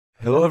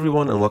Hello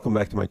everyone and welcome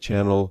back to my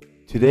channel.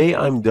 Today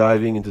I'm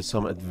diving into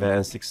some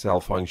advanced Excel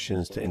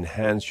functions to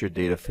enhance your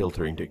data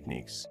filtering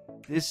techniques.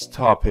 This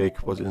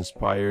topic was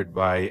inspired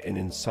by an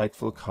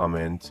insightful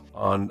comment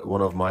on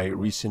one of my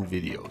recent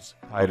videos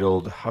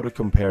titled How to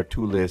Compare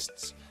Two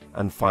Lists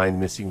and Find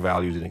Missing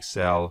Values in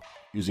Excel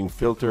Using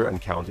Filter and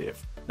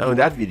COUNTIF. Now in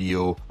that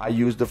video, I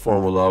used the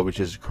formula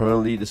which is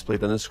currently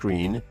displayed on the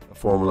screen, a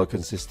formula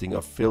consisting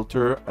of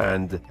filter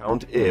and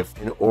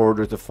COUNTIF in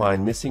order to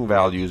find missing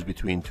values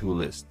between two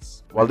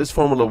lists. While this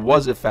formula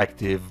was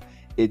effective,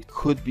 it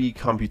could be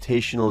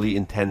computationally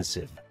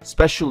intensive,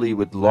 especially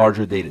with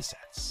larger data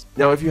sets.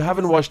 Now if you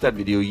haven't watched that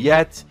video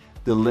yet,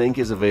 the link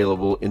is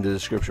available in the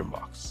description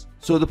box.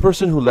 So the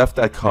person who left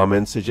that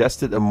comment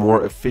suggested a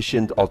more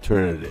efficient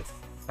alternative,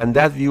 and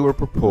that viewer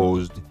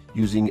proposed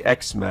using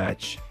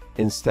XMATCH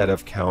instead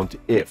of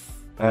COUNTIF.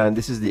 And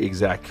this is the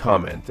exact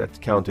comment,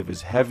 that COUNTIF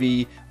is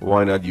heavy,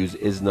 why not use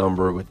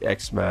ISNUMBER with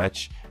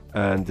XMATCH,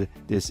 and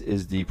this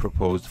is the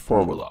proposed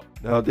formula.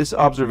 Now this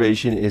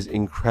observation is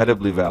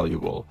incredibly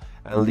valuable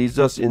and leads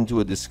us into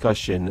a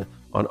discussion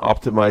on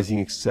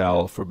optimizing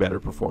Excel for better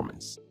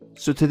performance.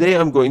 So today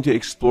I'm going to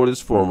explore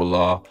this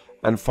formula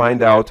and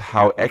find out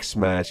how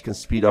XMATCH can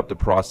speed up the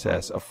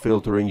process of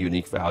filtering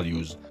unique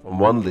values from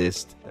one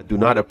list that do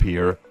not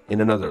appear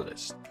in another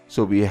list.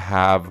 So we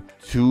have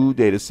two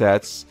data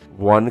sets,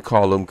 one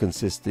column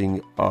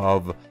consisting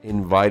of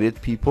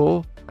invited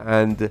people,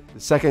 and the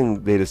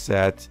second data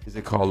set is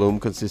a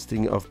column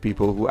consisting of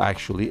people who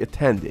actually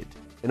attended.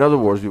 In other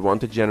words, we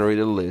want to generate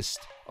a list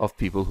of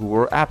people who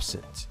were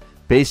absent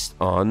based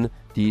on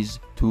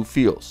these two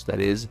fields, that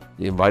is,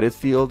 the invited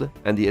field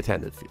and the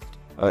attended field.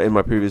 In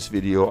my previous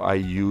video, I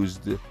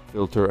used the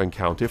filter and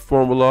COUNTIF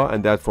formula,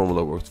 and that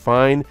formula worked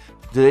fine.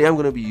 Today I'm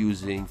going to be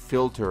using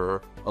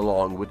filter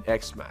along with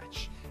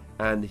XMATCH.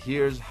 And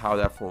here's how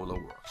that formula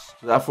works.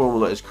 So that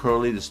formula is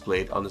currently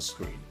displayed on the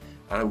screen,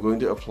 and I'm going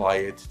to apply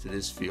it to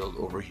this field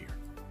over here.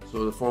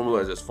 So the formula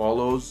is as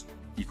follows: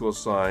 equal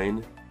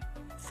sign,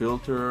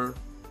 filter,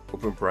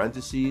 open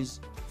parentheses.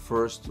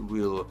 First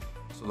we'll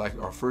select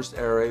our first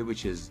array,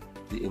 which is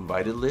the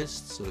invited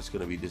list. So it's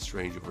going to be this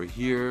range over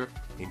here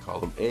in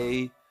column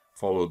A,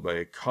 followed by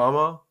a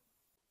comma.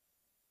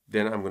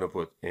 Then I'm going to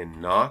put in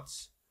not,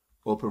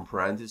 open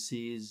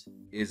parentheses,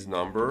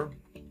 ISNUMBER.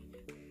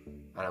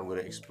 And I'm going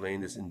to explain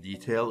this in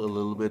detail a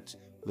little bit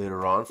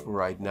later on. For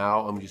right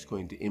now, I'm just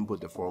going to input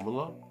the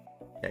formula.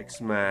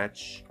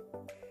 XMATCH,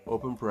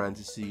 open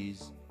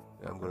parentheses,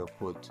 and I'm going to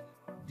put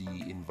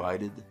the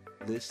invited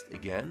list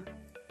again.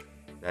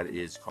 That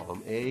is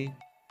column A,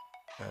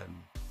 and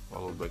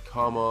followed by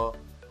comma,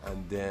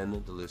 and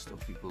then the list of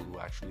people who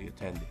actually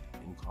attended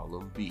in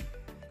column B.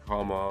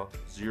 Comma,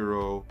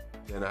 0,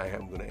 then I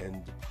am going to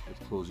end with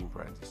closing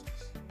parentheses,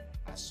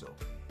 as so.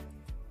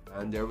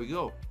 And there we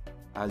go.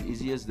 As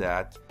easy as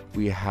that,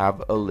 we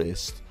have a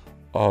list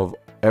of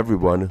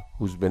everyone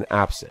who's been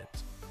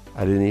absent.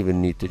 I didn't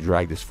even need to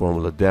drag this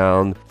formula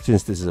down.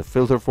 Since this is a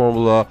filter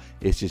formula,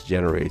 it just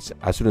generates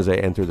as soon as I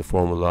enter the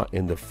formula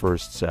in the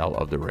first cell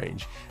of the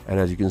range. And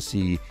as you can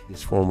see,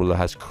 this formula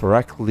has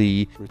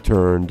correctly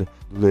returned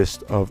the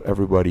list of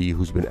everybody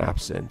who's been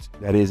absent.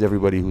 That is,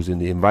 everybody who's in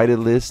the invited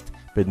list,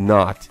 but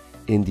not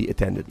in the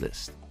attended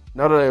list.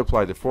 Now that I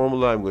applied the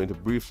formula, I'm going to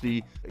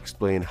briefly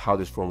explain how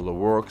this formula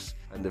works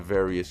and the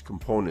various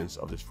components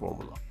of this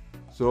formula.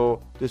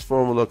 So this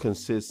formula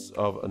consists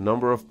of a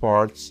number of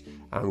parts.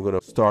 I'm going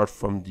to start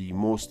from the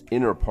most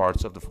inner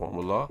parts of the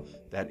formula,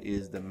 that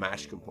is the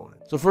match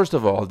component. So first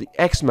of all, the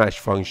XMATCH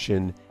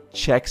function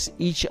checks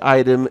each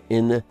item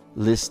in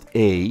list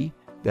A,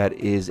 that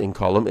is in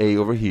column A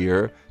over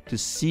here, to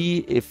see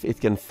if it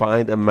can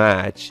find a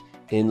match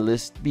in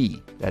list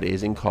B, that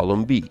is in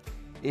column B.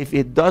 If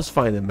it does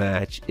find a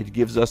match, it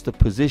gives us the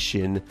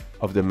position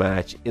of the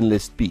match in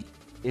list B.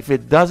 If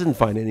it doesn't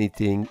find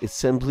anything, it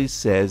simply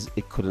says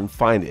it couldn't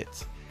find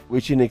it,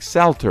 which in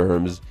Excel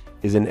terms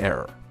is an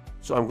error.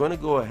 So I'm going to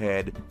go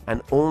ahead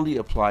and only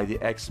apply the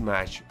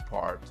XMATCH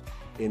part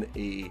in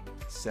a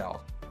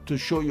cell to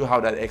show you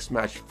how that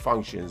XMATCH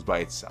functions by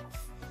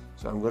itself.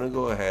 So I'm going to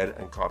go ahead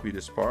and copy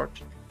this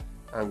part.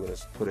 I'm going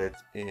to put it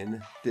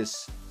in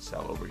this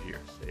cell over here.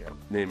 So yeah,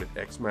 name it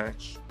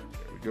XMATCH.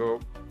 There we go.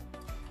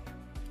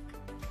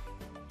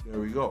 There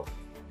we go.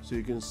 So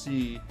you can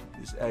see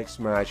this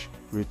XMATCH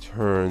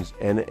returns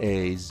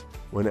NAs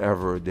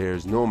whenever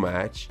there's no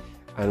match,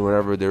 and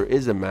whenever there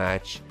is a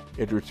match,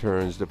 it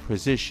returns the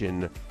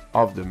position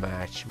of the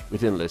match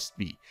within list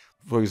B.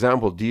 For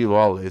example, D.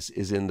 Wallace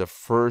is in the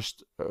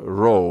first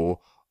row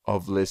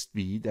of list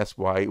B. That's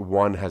why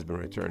 1 has been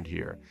returned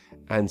here.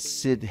 And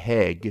Sid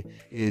Haig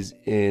is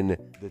in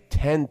the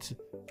 10th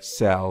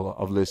cell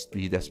of list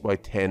B. That's why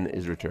 10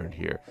 is returned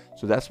here.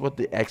 So that's what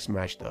the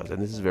XMATCH does,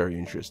 and this is very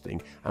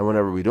interesting. And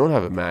whenever we don't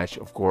have a match,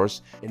 of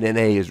course, an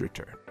NA is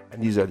returned,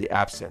 and these are the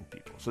absent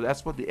people. So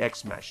that's what the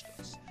XMATCH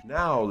does.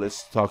 Now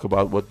let's talk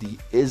about what the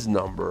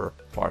ISNUMBER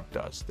part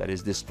does. That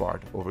is this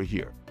part over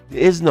here.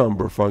 The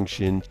ISNUMBER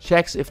function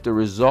checks if the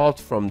result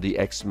from the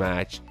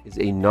XMATCH is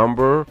a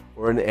number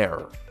or an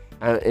error.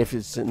 And if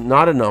it's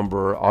not a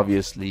number,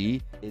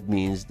 obviously, it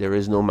means there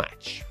is no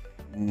match.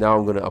 Now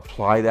I'm going to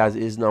apply that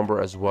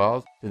ISNUMBER as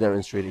well to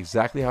demonstrate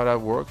exactly how that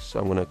works. So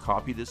I'm going to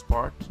copy this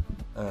part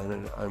and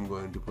then I'm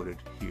going to put it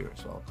here.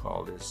 So I'll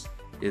call this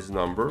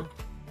ISNUMBER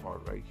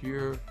part right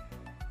here.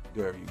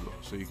 There you go.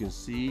 So you can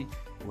see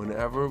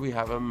whenever we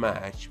have a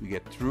match, we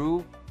get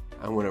true,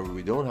 and whenever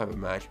we don't have a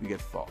match, we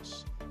get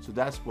false. So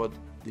that's what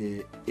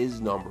the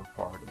ISNUMBER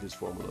part of this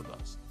formula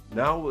does.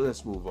 Now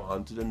let's move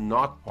on to the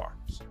NOT part.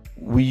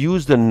 We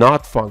use the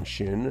NOT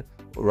function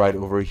right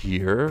over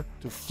here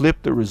to flip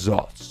the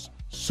results.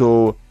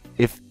 So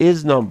if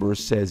ISNUMBER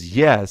says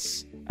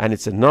yes and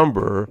it's a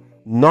number,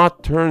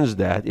 NOT turns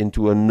that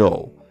into a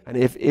no. And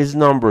if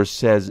ISNUMBER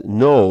says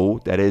no,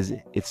 that is,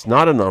 it's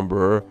not a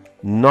number,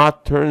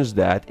 NOT turns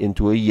that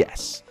into a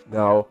yes.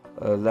 Now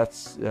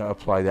let's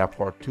apply that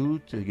part too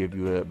to give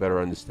you a better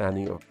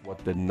understanding of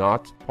what the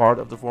NOT part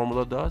of the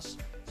formula does.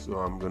 So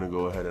I'm going to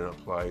go ahead and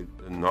apply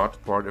the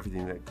NOT part,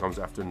 everything that comes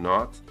after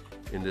NOT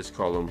in this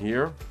column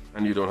here.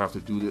 And you don't have to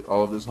do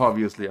all of this.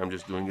 Obviously, I'm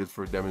just doing it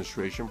for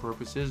demonstration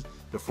purposes.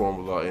 The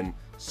formula in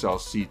cell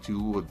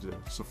C2 would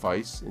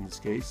suffice in this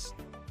case.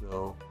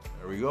 So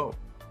there we go.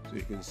 So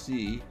you can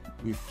see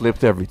we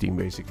flipped everything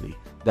basically.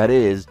 That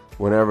is,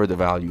 whenever the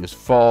value is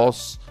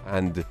false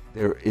and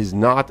there is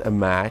not a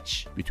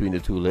match between the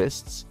two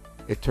lists,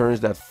 it turns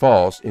that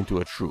false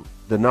into a true.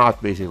 The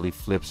NOT basically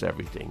flips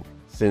everything.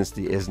 Since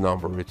the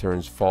ISNUMBER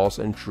returns false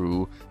and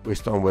true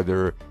based on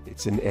whether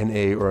it's an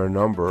NA or a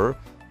number,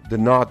 the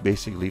NOT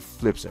basically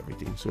flips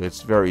everything. So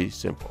it's very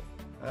simple.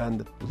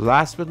 And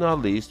last but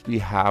not least, we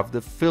have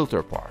the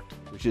filter part,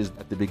 which is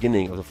at the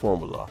beginning of the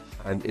formula,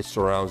 and it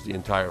surrounds the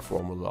entire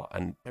formula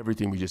and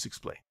everything we just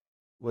explained.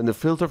 When the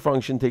filter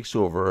function takes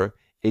over,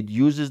 it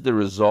uses the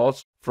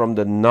results from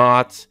the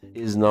NOT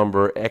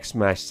ISNUMBER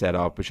XMATCH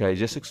setup, which I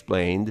just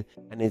explained,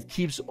 and it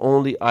keeps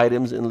only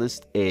items in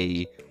list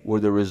A where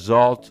the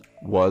result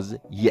was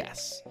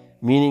yes,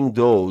 meaning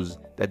those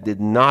that did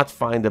not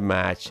find a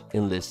match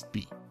in list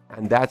B.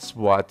 And that's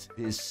what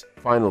this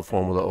final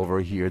formula over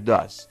here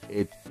does.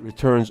 It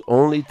returns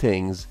only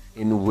things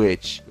in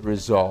which the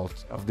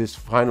result of this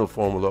final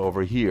formula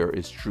over here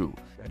is true.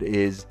 That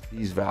is,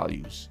 these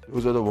values.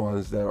 Those are the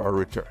ones that are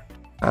returned.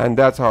 And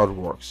that's how it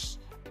works.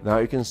 Now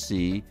you can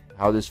see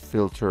how this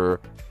filter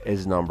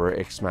ISNUMBER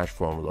XMATCH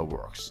formula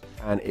works.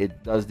 And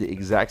it does the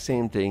exact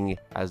same thing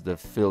as the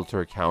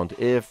filter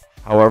COUNTIF.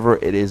 However,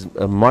 it is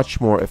a much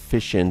more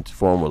efficient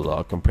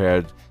formula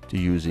compared to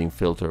using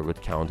filter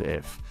with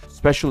COUNTIF,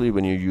 especially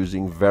when you're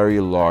using very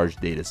large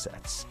data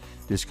sets.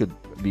 This could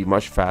be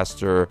much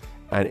faster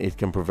and it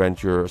can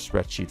prevent your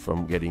spreadsheet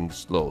from getting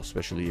slow,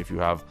 especially if you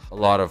have a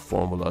lot of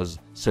formulas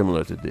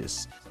similar to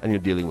this and you're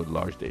dealing with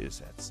large data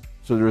sets.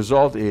 So the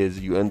result is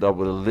you end up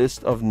with a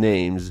list of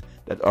names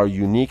that are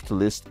unique to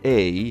list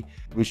A,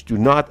 which do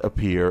not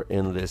appear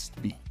in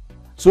list B.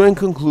 So in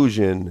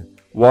conclusion,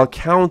 while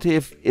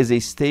COUNTIF is a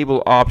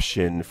stable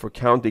option for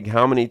counting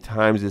how many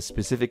times a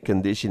specific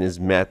condition is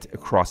met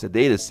across a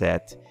data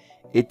set,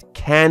 it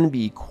can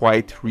be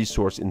quite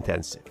resource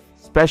intensive,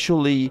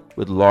 especially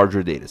with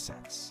larger data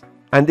sets.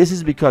 And this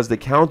is because the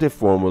COUNTIF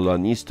formula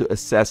needs to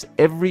assess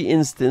every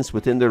instance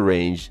within the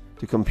range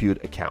to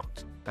compute a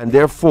count, and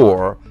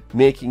therefore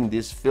making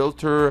this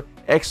filter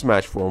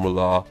XMATCH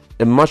formula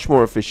a much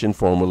more efficient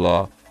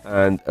formula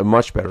and a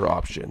much better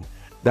option.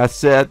 That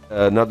said,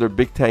 another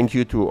big thank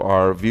you to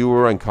our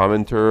viewer and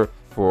commenter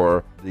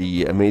for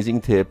the amazing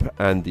tip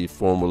and the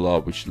formula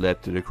which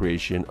led to the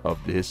creation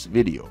of this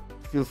video.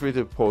 Feel free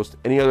to post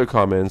any other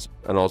comments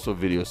and also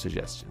video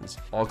suggestions.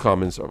 All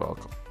comments are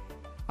welcome.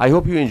 I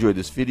hope you enjoyed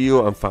this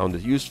video and found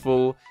it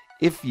useful.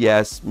 If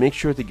yes, make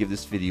sure to give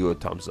this video a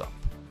thumbs up.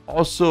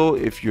 Also,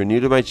 if you're new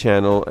to my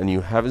channel and you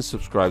haven't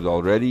subscribed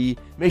already,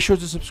 make sure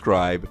to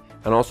subscribe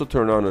and also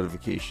turn on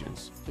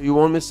notifications so you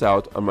won't miss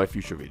out on my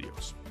future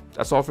videos.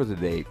 That's all for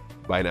today.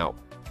 Bye now.